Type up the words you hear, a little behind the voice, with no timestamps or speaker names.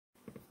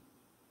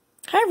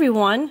Hi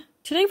everyone,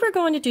 today we're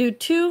going to do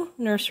two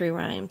nursery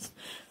rhymes.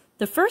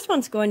 The first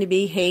one's going to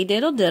be Hey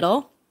Diddle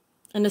Diddle,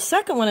 and the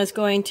second one is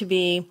going to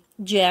be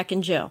Jack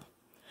and Jill.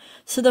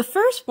 So the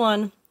first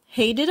one,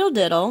 Hey Diddle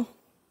Diddle,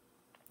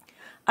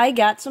 I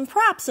got some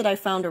props that I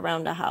found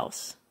around the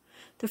house.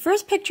 The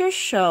first picture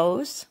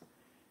shows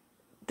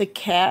the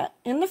cat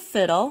and the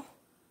fiddle.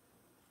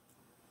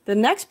 The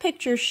next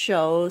picture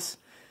shows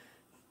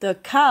the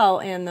cow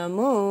and the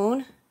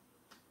moon.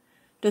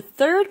 The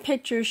third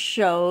picture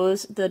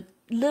shows the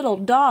little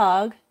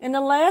dog, and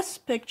the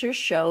last picture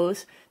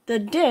shows the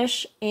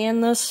dish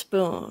and the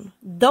spoon.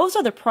 Those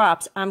are the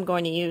props I'm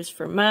going to use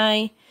for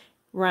my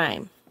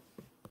rhyme.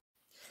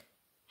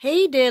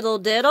 Hey diddle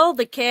diddle,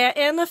 the cat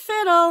and the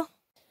fiddle.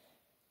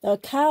 The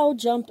cow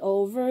jumped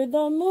over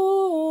the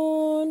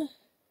moon.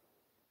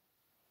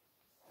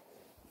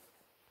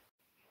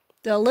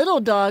 The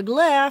little dog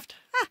laughed,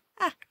 ha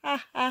ha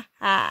ha ha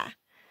ha,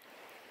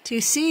 to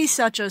see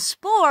such a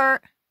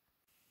sport.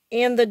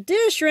 And the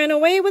dish ran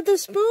away with the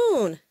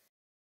spoon.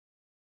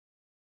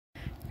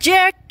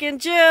 Jack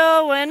and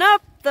Jill went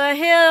up the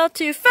hill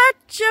to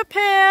fetch a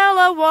pail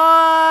of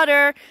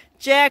water.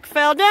 Jack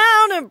fell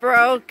down and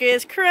broke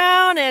his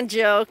crown, and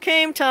Jill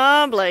came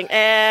tumbling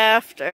after.